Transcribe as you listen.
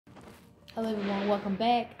Hello everyone, welcome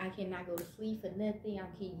back. I cannot go to sleep for nothing. I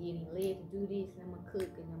keep getting led to do this, and I'm gonna cook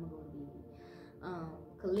and I'm gonna go to bed.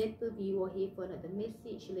 Collective, you are here for another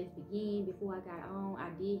message. Let's begin. Before I got on,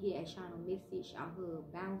 I did hear a channel message out here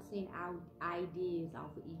bouncing out ideas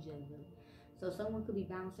off of each other. So someone could be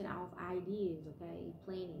bouncing off ideas, okay?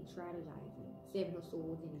 Planning, strategizing. Seven of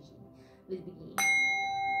Swords energy. Let's begin.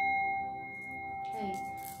 Okay,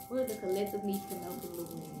 what do the collective needs to know from the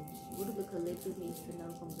rooms? What do the collective needs to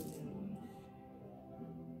know from the rooms?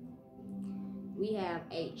 We have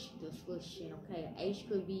H, disruption, okay? H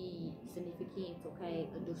could be significant, okay?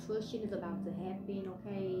 A disruption is about to happen,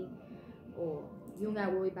 okay? Or you don't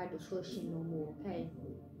gotta worry about disruption no more, okay?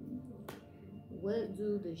 What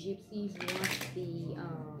do the gypsies want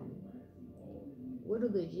what do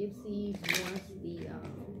the gypsies want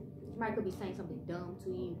somebody could be saying something dumb to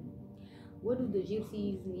you. What do the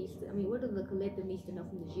gypsies what do the collective needs to know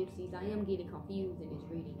from the gypsies? I am getting confused in this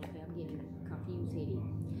reading, okay? I'm getting confused headed.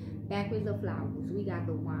 Backwards of flowers, we got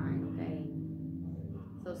the wine, okay?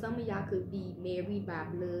 So some of y'all could be married by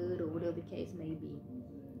blood or whatever the case may be,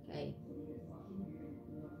 okay?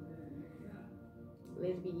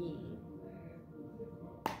 Let's begin.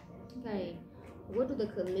 Okay, what do the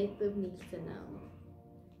collective needs to know?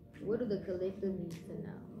 What do the collective needs to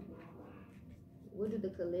know? What do the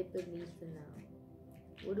collective needs to know?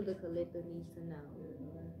 What do the collective needs to know?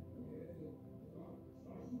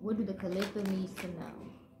 What do the collective needs to know?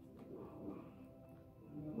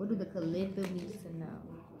 What do the collective needs to know?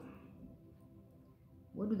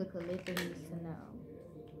 What do the collective needs to know?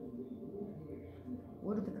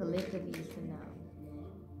 What do the collective needs to know?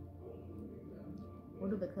 What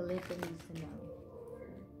do the collective needs to know?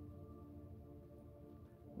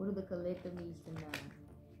 What do the collective needs to know?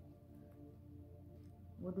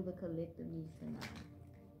 What do the collective needs to know?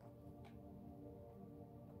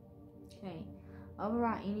 Okay.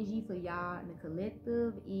 Overall energy for y'all in the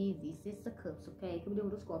collective is the Six of Cups, okay? Could be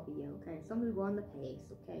dealing with a Scorpio, okay? Somebody's going the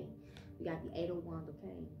past, okay? We got the Eight of Wands,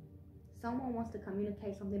 okay? Someone wants to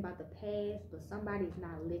communicate something about the past, but somebody's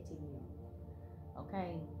not letting you,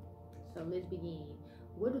 okay? So let's begin.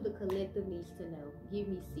 What do the collective needs to know? Give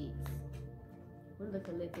me 6. What do the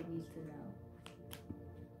collective needs to know?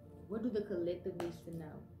 What do the collective needs to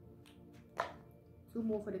know? 2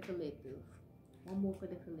 more for the collective. 1 more for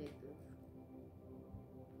the collective.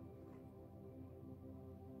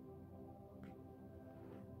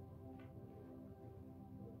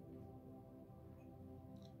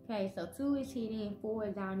 Okay, so 2 is hidden, 4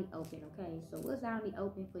 is out in the open, okay? So what's out in the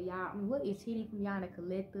open for y'all? What is hidden from y'all in the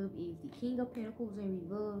collective is the King of Pentacles in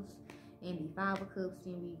reverse and the 5 of Cups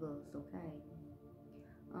in reverse, okay?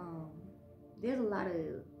 There's a lot of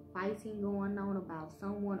fighting going on about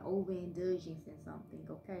someone overindulging in something,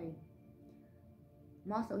 okay?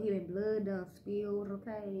 I'm also hearing blood done spilled,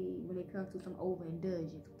 okay, when it comes to some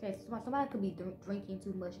overindulgence, okay? So somebody could be drinking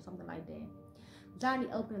too much or something like that. Johnny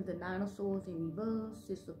opens the 9 of Swords in reverse,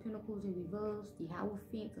 6 of Pentacles in reverse, the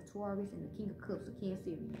Hierophant of Taurus, and the King of Cups of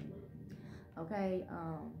Cancerian. Okay,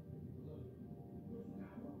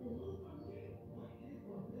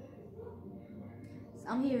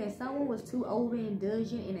 I'm hearing someone was too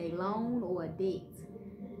overindulgent in a loan or a debt,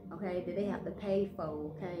 okay, that they have to pay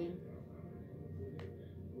for, okay?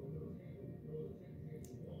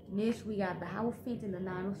 Next, we got the Hierophant and the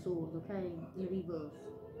 9 of Swords, okay, in reverse.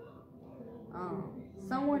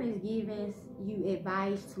 Someone is giving you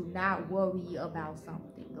advice to not worry about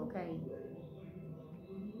something, okay?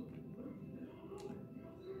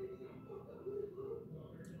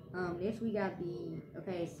 Next we got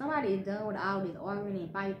somebody is done with all this arguing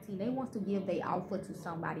and fighting. They want to give their offer to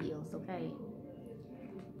somebody else, okay?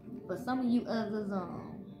 For some of you others,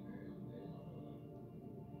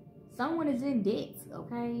 someone is in debt,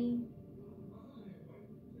 okay?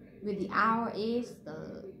 With the IRS,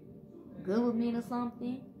 the government or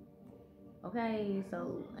something, okay?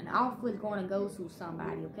 So an offer is going to go to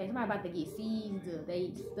somebody, okay? Somebody about to get seized,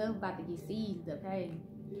 they stuff about to get seized, okay?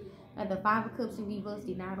 Like the 5 of Cups in reverse,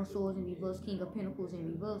 the 9 of Swords in reverse, King of Pentacles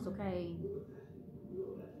in reverse, okay?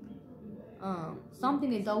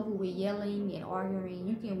 Something is over with yelling and arguing.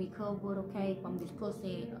 You can recover, okay, from this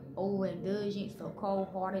person overindulgence or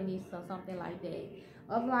cold-heartedness or something like that.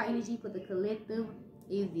 Overall energy for the collective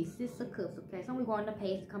is the 6 of Cups, okay? Someone going in the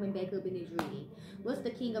past, coming back up in this reading. What's the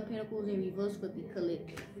King of Pentacles in reverse for the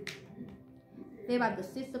collective? Say about the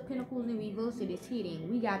 6 of Pentacles in reverse, it is hidden.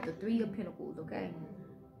 We got the 3 of Pentacles, okay?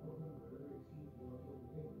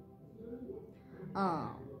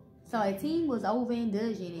 So a team was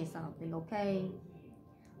overindulging in something, okay?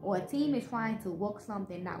 Or a team is trying to work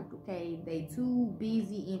something out, okay? They too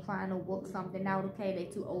busy in trying to work something out, okay? They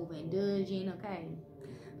too overindulging, okay?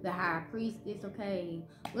 the High Priestess, okay?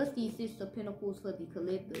 What's the Six of Pentacles for the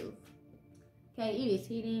collective? Okay, it is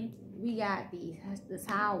hidden. We got the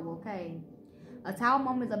Tower, okay? A Tower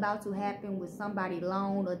moment is about to happen with somebody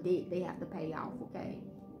loan or debt they have to pay off, okay?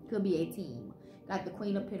 Could be a team. Got the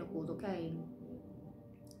Queen of Pentacles, okay?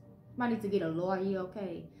 Somebody needs to get a lawyer,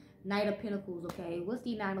 okay? Knight of Pentacles, okay? What's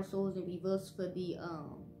the Nine of Swords in reverse for the,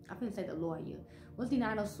 I couldn't say the lawyer. What's the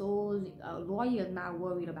Nine of Swords? Lawyer is not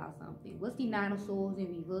worried about something. What's the Nine of Swords in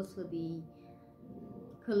reverse for the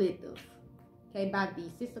collective? Okay, by the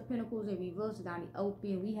Six of Pentacles in reverse down the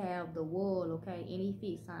open, we have the World, okay? Any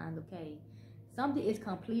fixed signs, okay? Something is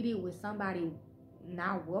completed with somebody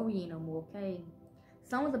not worrying no more, okay?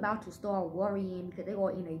 Someone's about to start worrying because they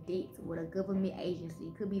are in a debt with a government agency.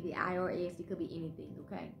 It could be the IRS, it could be anything,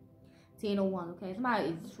 okay? 10 or 1, okay? Somebody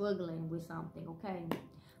is struggling with something, okay?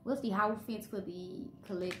 What's the Hierophant for the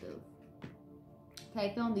collective?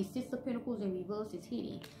 Okay, from the Six of Pentacles in reverse is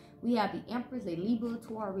hidden. We have the Empress, a Libra,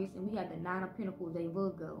 Taurus, and we have the Nine of Pentacles, a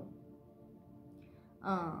Virgo.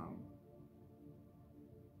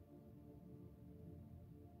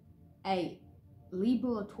 A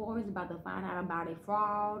Libra or Taurus about to find out about a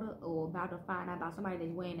fraud or about to find out about somebody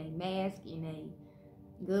that's wearing a mask in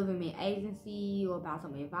a government agency, or about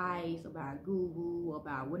some advice about Google, or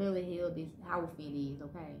about whatever the hell this Hierophant is,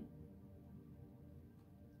 okay?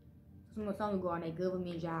 Someone go on a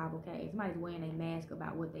government job, okay? Somebody's wearing a mask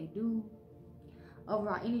about what they do.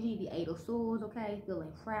 Overall energy, the Eight of Swords, okay?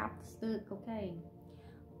 Feeling trapped, stuck, okay?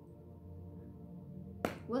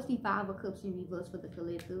 What's the Five of Cups in reverse for the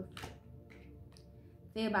collective?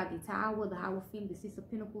 Say about the Tower, the Hierophant, the Six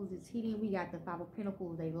of Pentacles is hidden. We got the Five of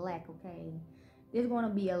Pentacles, a lack, okay? There's going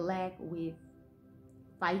to be a lack with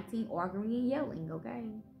fighting, arguing, and yelling, okay?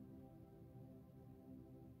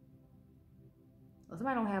 Or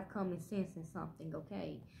somebody don't have common sense in something,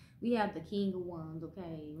 okay? We have the King of Wands,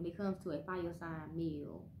 okay? When it comes to a fire sign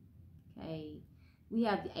meal, okay? We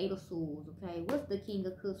have the Eight of Swords, okay? What's the King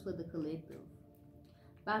of Cups for the collective?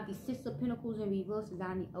 About the Six of Pentacles in reverse is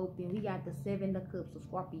down the open. We got the Seven of Cups of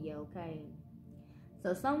Scorpio, okay?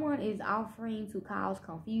 So someone is offering to cause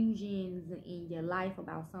confusions in your life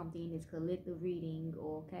about something in this collective reading,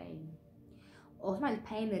 okay? Or somebody's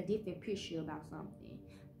painting a different picture about something.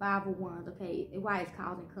 Five of Wands, okay? And why it's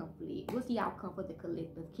causing conflict. What's the outcome for the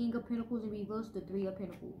collective? King of Pentacles in reverse, the Three of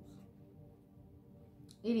Pentacles.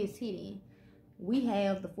 It is hidden. We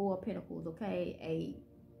have the Four of Pentacles, okay? A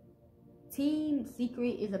team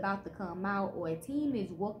secret is about to come out, or a team is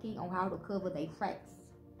working on how to cover their tracks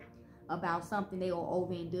about something they are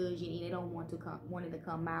overindulging and they don't want it to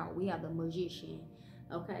come out. We have the Magician,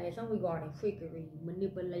 okay? Some regarding trickery,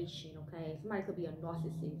 manipulation, okay? Somebody could be a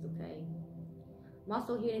narcissist, okay? I'm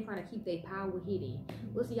also here they trying to keep their power hidden.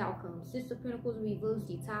 What's the outcome? Six of Pentacles in reverse,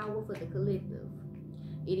 the Tower for the collective.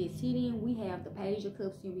 It is hidden. We have the Page of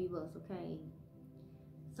Cups in reverse, okay?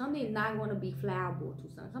 Something is not going to be flammable to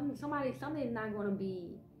something is not going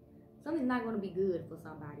to be good for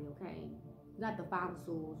somebody, okay? You got the Five of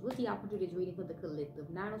Swords. What's the outcome to this reading for the collective?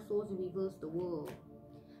 Nine of Swords in reverse, the World.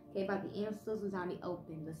 Okay, about the ancestors on the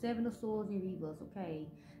open. The Seven of Swords in reverse, okay?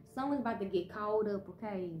 Someone's about to get caught up,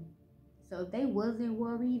 okay? So if they wasn't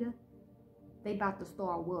worried, they about to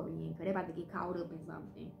start worrying because they about to get caught up in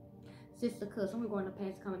something. Sister Cusp, someone going to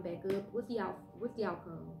past coming back up. What's the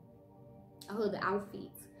outcome? I heard the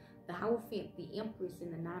outfits. The Hierophant, the Empress,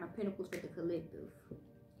 and the Nine of Pentacles for the collective.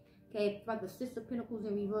 Okay, about the Six of Pentacles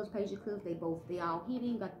in reverse, Page of Cups, they all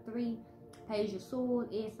hidden. Got the 3, Page of Swords,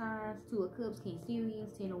 Air signs, 2 of Cups,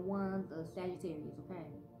 Cancerians, 10 of Wands, Sagittarius, okay?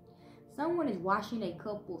 Someone is watching a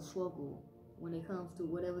couple struggle when it comes to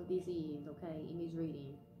whatever this is, okay, in this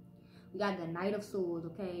reading. We got the Knight of Swords,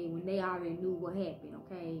 okay, when they already knew what happened,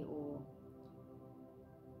 okay, or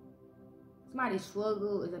somebody's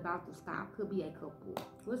struggle is about to stop. Could be a couple.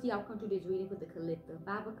 What's the outcome to this reading for the collective?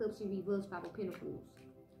 Five of Cups in reverse, Five of Pentacles.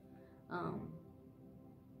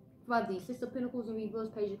 For the Six of Pentacles in reverse,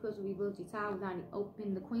 Page of Cups in reverse, the Tower down the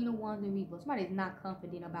open, the Queen of Wands in reverse. Somebody's not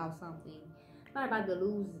confident about something. Somebody about to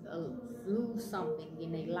lose something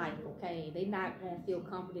in their life, okay? They not gonna feel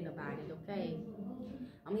confident about it, okay?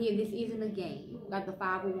 I'm here. This isn't a game. Got the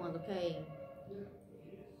Five of Wands, okay?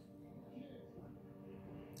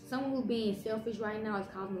 Someone who's being selfish right now is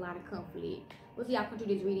causing a lot of conflict. What's the outcome to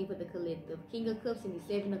this reading for the collective? King of Cups and the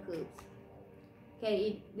Seven of Cups.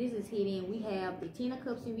 Okay, this is hidden. We have the Ten of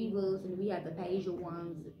Cups in reverse, and we have the Page of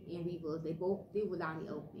Wands in reverse. They were out in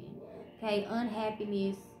the open. Okay,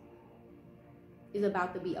 unhappiness is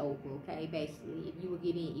about to be over, okay? Basically, if you were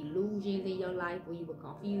getting illusions in your life, or you were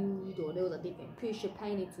confused, or there was a different picture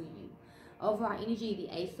painted to you. Overall energy,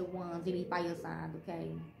 the Ace of Wands, any fire signs,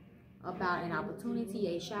 okay? about an opportunity,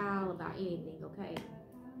 a child, about anything, okay?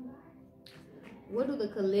 What do the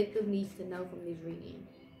collective needs to know from this reading?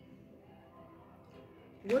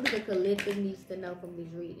 What do the collective needs to know from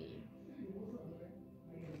this reading?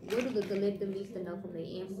 What do the collective needs to know from their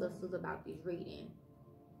ancestors about this reading?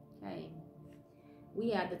 Okay. We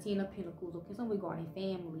have the Ten of Pentacles, okay? Something regarding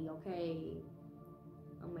family, okay?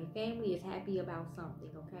 My family is happy about something,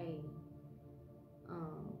 okay?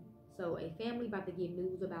 So a family about to get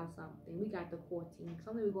news about something. We got the 14.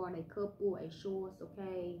 Something regarding a couple, a choice,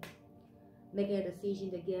 okay? Making a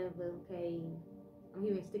decision together, okay? I'm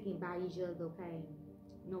hearing sticking by each other, okay?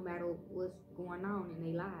 No matter what's going on in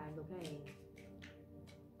their lives, okay?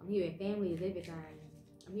 I'm hearing family is everything.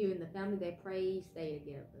 I'm hearing the family that prays, stay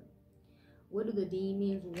together. What do the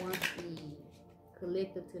demons want the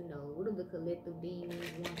collective to know? What do the collective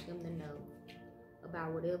demons want them to know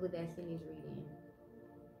about whatever that's in this reading?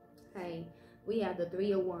 Okay, we have the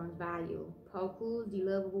Three of Wands value. Pentacles, the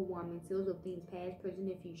love of a woman, tells of things past,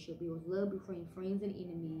 present, and future. Builds love between friends and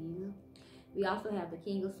enemies. We also have the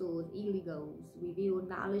King of Swords, egos, reveal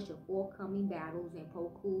knowledge of forthcoming battles, and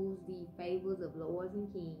Pentacles, the favors of lords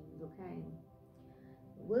and kings. Okay,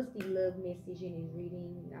 what's the love message in his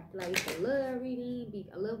reading? I feel like it's a love reading.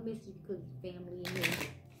 A love message because it's family in here.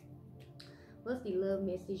 What's the love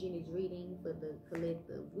message in his reading for the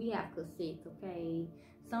collective? We have cassettes, okay?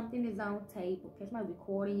 Something is on tape, okay? Somebody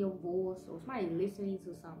recording your voice, or somebody listening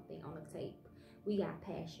to something on a tape. We got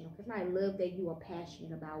passion, okay? Somebody love that you are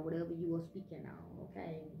passionate about whatever you are speaking on,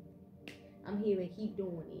 okay? I'm hearing keep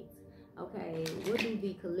doing it, okay? What do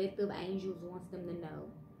the collective angels want them to know?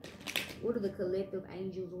 What do the collective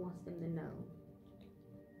angels want them to know?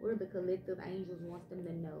 What do the collective angels want them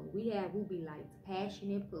to know? We have ruby lights,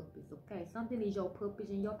 passion and purpose, okay? Something is your purpose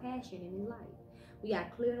and your passion in your life. We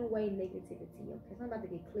got cleared away negativity, okay? Something about to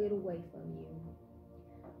get cleared away from you.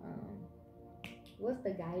 What's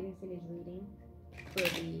the guidance in his reading for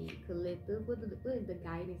the collective? What is the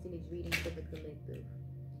guidance in his reading for the collective?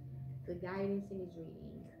 The guidance in his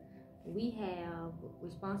reading. We have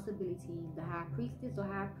responsibility, the high priestess or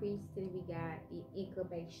high priest, and we got the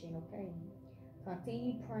incubation, okay?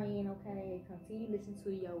 Continue praying, okay? Continue listening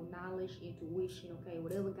to your knowledge, intuition, okay?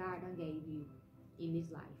 Whatever God done gave you in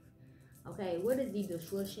this life. Okay, what is the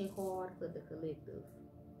destruction card for the collective?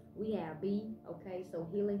 We have B, okay? So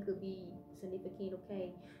healing could be significant,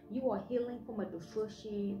 okay? You are healing from a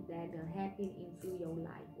destruction that done happened into your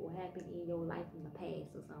life or happened in your life in the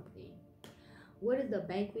past or something. What is the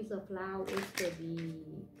banquets of flowers for the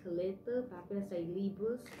collective? I'm going to say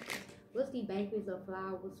Libras. What's the banquets of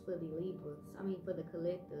flowers for the Libras? For the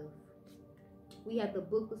collective. We have the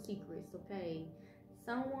Book of Secrets, okay?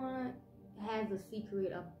 Someone has a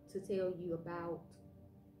secret to tell you about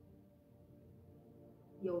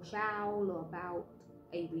your child or about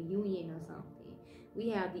a reunion or something. We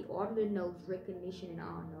have the Order of the Notes, recognition and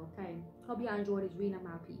honor, okay? Hope y'all enjoyed this reading. I'm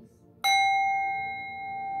out. Peace.